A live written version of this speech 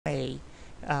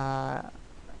uh,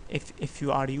 if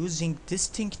you are using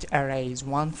distinct arrays,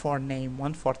 one for name,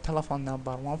 one for telephone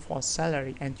number, one for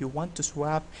salary, and you want to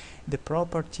swap the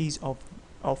properties of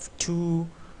two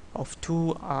of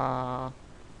two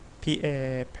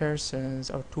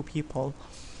persons or two people,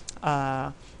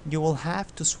 uh, you will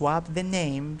have to swap the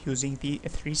name using the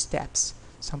three steps,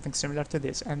 something similar to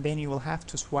this, and then you will have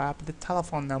to swap the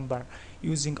telephone number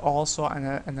using also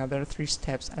another three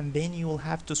steps, and then you will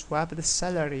have to swap the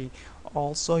salary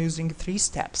also using three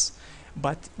steps.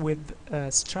 But with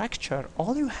structure,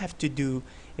 all you have to do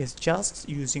is just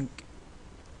using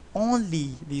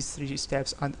only these three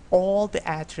steps, and all the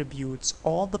attributes,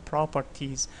 all the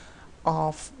properties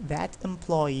of that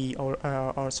employee or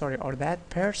that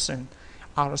person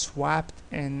are swapped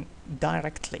in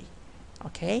directly.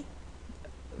 Okay,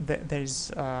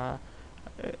 there's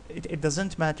it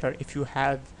doesn't matter if you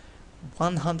have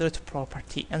 100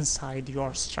 property inside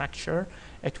your structure,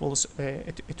 it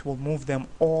will move them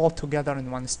all together in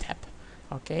one step.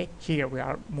 Okay, here we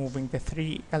are moving the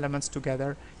three elements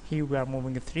together, here we are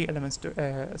moving the three elements to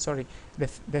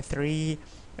the three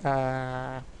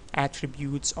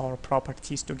attributes or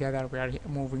properties together, we are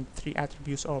moving three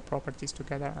attributes or properties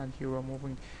together, and here we're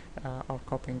moving or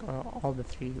copying all the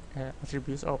three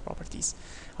attributes or properties.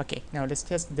 Okay, now let's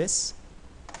test this,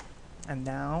 and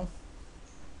now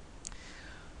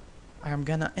I'm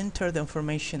gonna enter the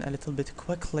information a little bit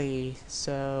quickly.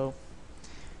 So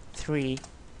 3,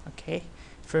 okay,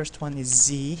 first one is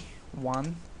Z,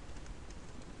 1,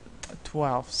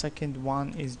 12, second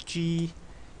one is G,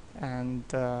 and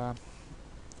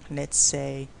let's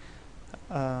say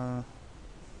okay,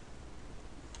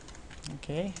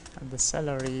 and the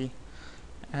salary,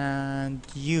 and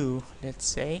U, let's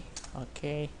say.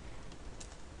 Okay,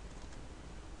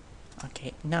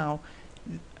 now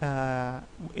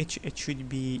it should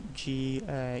be G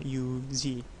U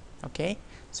Z. Okay,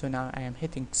 so now I am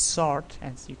hitting sort,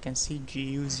 and you can see G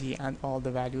U Z, and all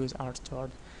the values are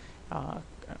stored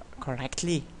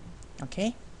correctly.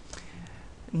 Okay,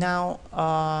 now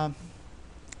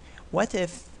what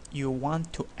if you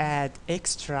want to add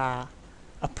extra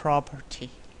a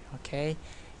property? Okay,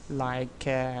 like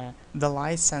the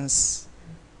license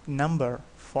number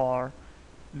for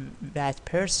that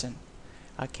person.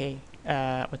 Okay,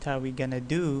 what are we gonna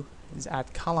do is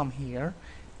add column here,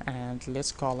 and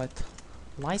let's call it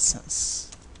license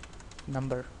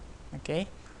number. Okay,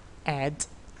 add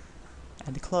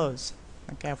and close.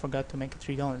 Okay, I forgot to make it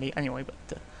read only anyway,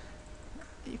 but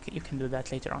you can do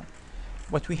that later on.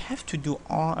 What we have to do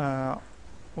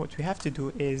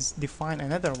is define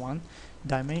another one,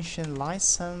 dimension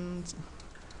license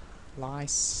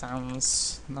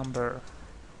number,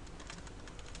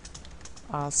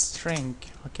 string.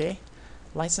 Okay,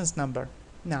 license number.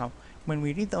 Now when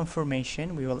we read the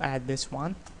information, we will add this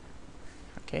one.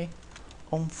 Okay,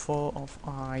 info of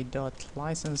I dot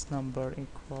license number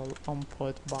equal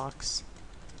input box,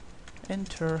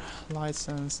 enter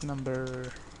license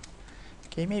number.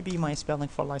 Okay, maybe my spelling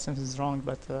for license is wrong,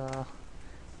 but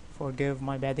forgive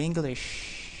my bad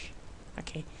English.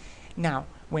 Okay, now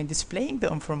when displaying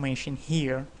the information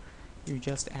here, you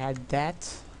just add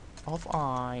that of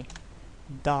I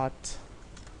dot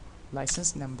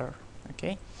license number.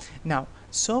 Okay, now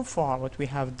so far what we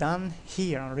have done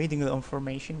here, reading the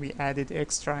information, we added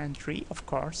extra entry, of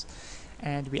course,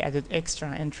 and we added extra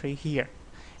entry here.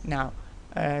 Now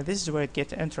this is where it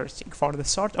gets interesting. For the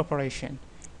sort operation,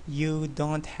 you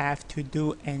don't have to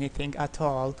do anything at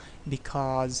all,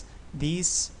 because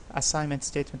this assignment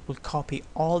statement will copy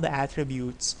all the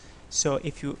attributes. So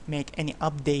if you make any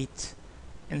update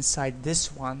inside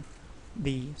this one,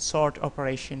 the sort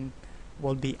operation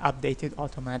will be updated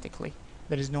automatically.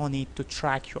 There is no need to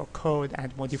track your code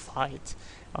and modify it.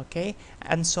 Okay,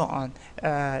 and so on.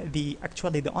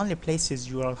 Actually the only places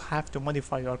you will have to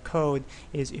modify your code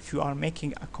is if you are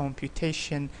making a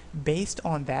computation based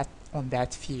on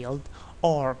that field,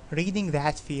 or reading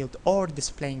that field, or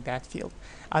displaying that field.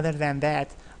 Other than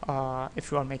that,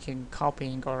 if you are making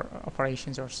copying or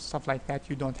operations or stuff like that,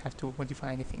 you don't have to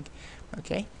modify anything.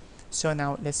 Okay, so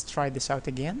now let's try this out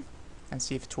again and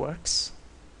see if it works.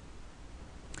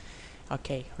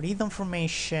 Okay, read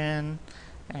information,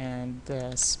 and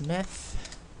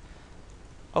Smith.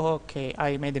 Okay,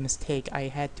 I made a mistake. I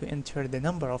had to enter the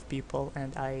number of people,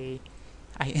 and I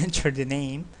entered the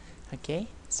name. Okay,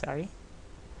 sorry.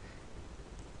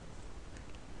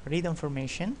 Read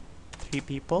information, 3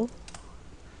 people,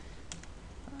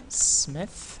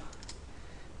 Smith,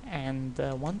 and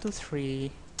 1 2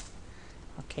 3.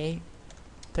 Okay,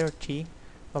 30.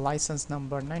 The license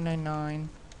number 999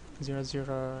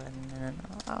 00 and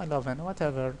 11,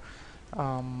 whatever.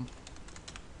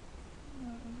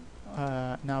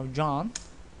 now John,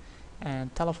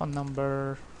 and telephone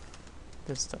number,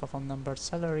 this telephone number,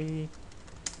 salary,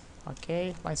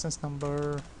 okay, license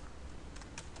number,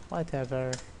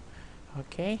 whatever,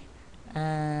 okay,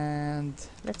 and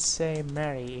let's say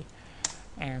Mary,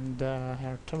 and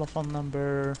her telephone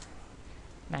number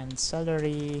and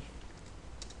salary.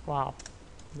 Wow,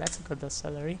 that's a good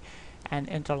salary. And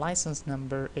enter license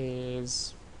number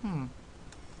is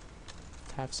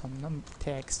have some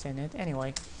text in it.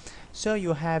 Anyway, so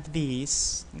you have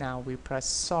these. Now we press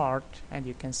sort and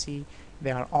you can see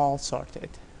they are all sorted.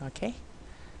 Okay,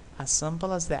 as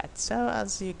simple as that. So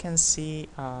as you can see,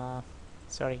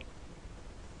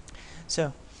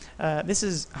 this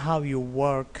is how you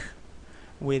work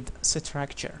with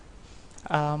structure.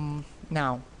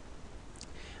 Now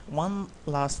one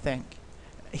last thing.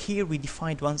 Here we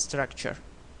defined one structure.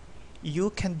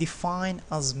 You can define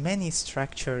as many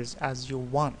structures as you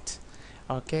want.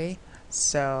 Okay,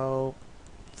 so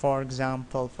for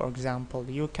example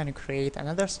you can create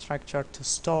another structure to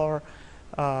store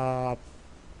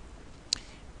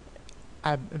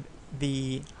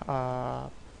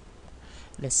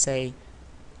let's say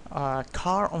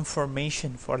car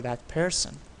information for that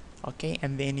person, okay,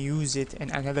 and then use it in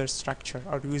another structure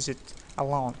or use it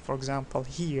alone. For example,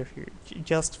 here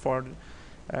just for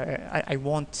I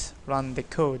won't run the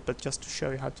code, but just to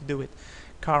show you how to do it.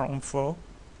 Car info,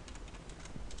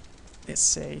 let's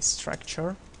say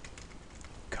structure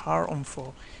car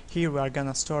info. Here we are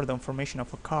gonna store the information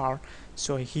of a car.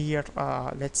 So here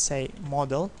let's say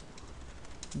model,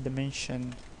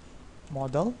 dimension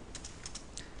model,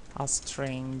 a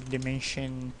string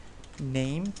dimension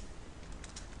name,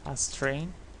 a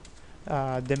string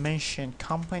dimension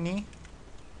company,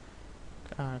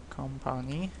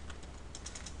 company,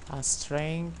 a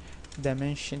string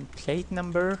dimension plate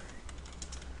number,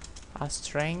 a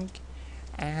string,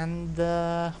 and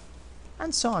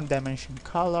so on, dimension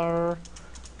color,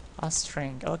 a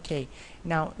string. Okay,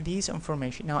 now these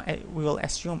information, now we will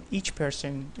assume each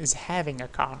person is having a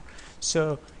car,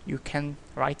 so you can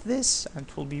write this and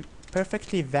it will be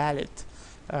perfectly valid.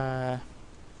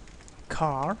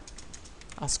 Car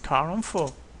as car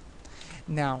info.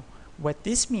 Now what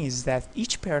this means is that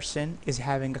each person is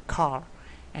having a car,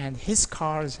 and his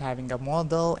car is having a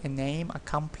model, a name, a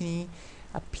company,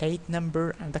 a plate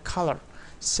number, and a color.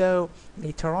 So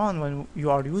later on when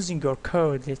you are using your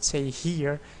code, let's say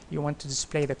here you want to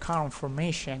display the car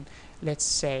information, let's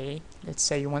say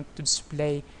you want to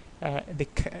display the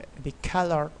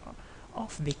color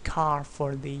of the car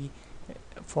for the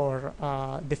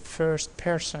first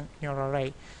person in your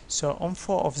array. So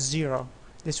info of 0,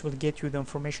 this will get you the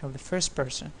information of the first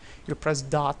person. You press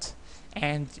dot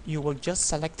and you will just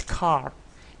select car.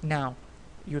 Now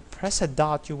you press a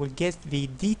dot, you will get the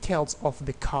details of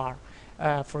the car.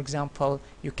 For example,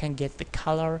 you can get the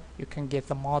color, you can get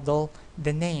the model,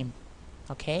 the name,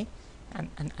 okay,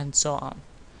 and so on.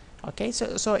 Okay,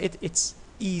 so it's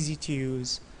easy to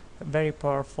use, very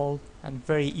powerful and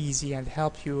very easy, and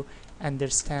help you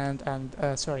understand and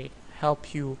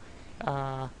help you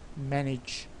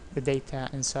manage the data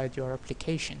inside your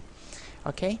application.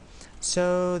 Okay,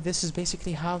 so this is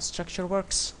basically how structure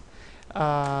works.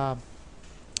 I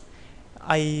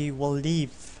will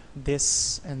leave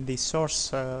this in the source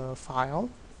file.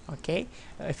 Okay,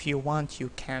 if you want, you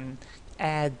can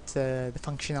add the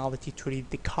functionality to read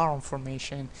the car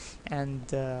information and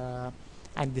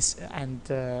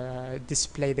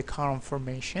display the car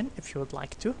information if you would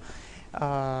like to.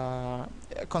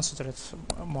 Consider it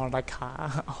more like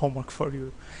homework for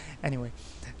you. Anyway,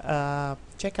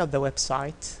 check out the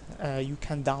website. You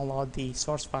can download the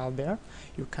source file there.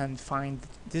 You can find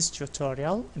this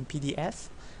tutorial in PDF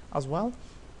as well.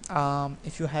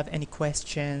 If you have any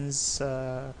questions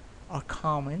or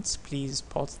comments, please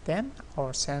post them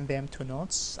or send them to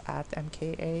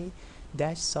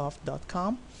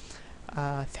notes@mka-soft.com.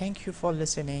 Thank you for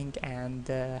listening, and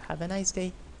have a nice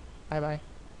day. Bye bye.